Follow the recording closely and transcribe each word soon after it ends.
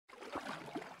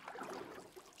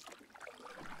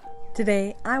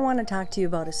Today, I want to talk to you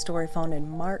about a story found in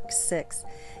Mark 6.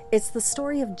 It's the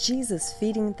story of Jesus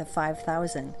feeding the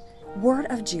 5,000. Word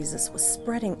of Jesus was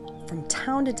spreading from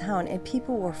town to town, and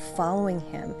people were following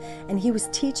him, and he was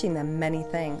teaching them many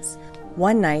things.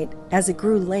 One night, as it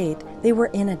grew late, they were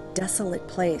in a desolate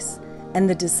place, and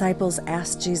the disciples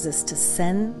asked Jesus to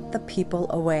send the people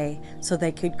away so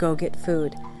they could go get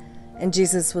food. And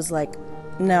Jesus was like,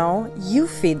 "No, you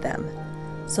feed them."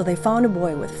 So they found a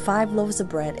boy with 5 loaves of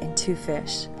bread and 2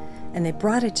 fish. And they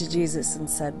brought it to Jesus and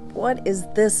said, "What is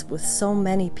this with so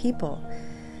many people?"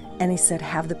 And he said,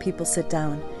 "Have the people sit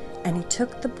down." And he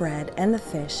took the bread and the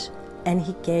fish, and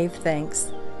he gave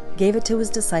thanks, gave it to his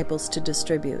disciples to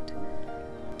distribute.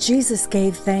 Jesus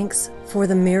gave thanks for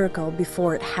the miracle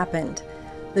before it happened.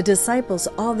 The disciples,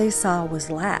 all they saw was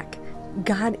lack.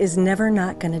 God is never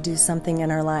not going to do something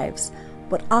in our lives,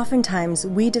 but oftentimes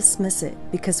we dismiss it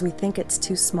because we think it's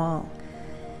too small.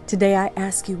 Today I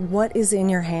ask you, what is in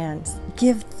your hands?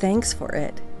 Give thanks for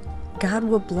it. God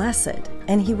will bless it,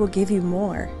 and he will give you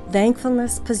more.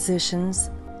 Thankfulness positions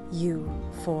you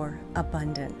for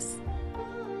abundance.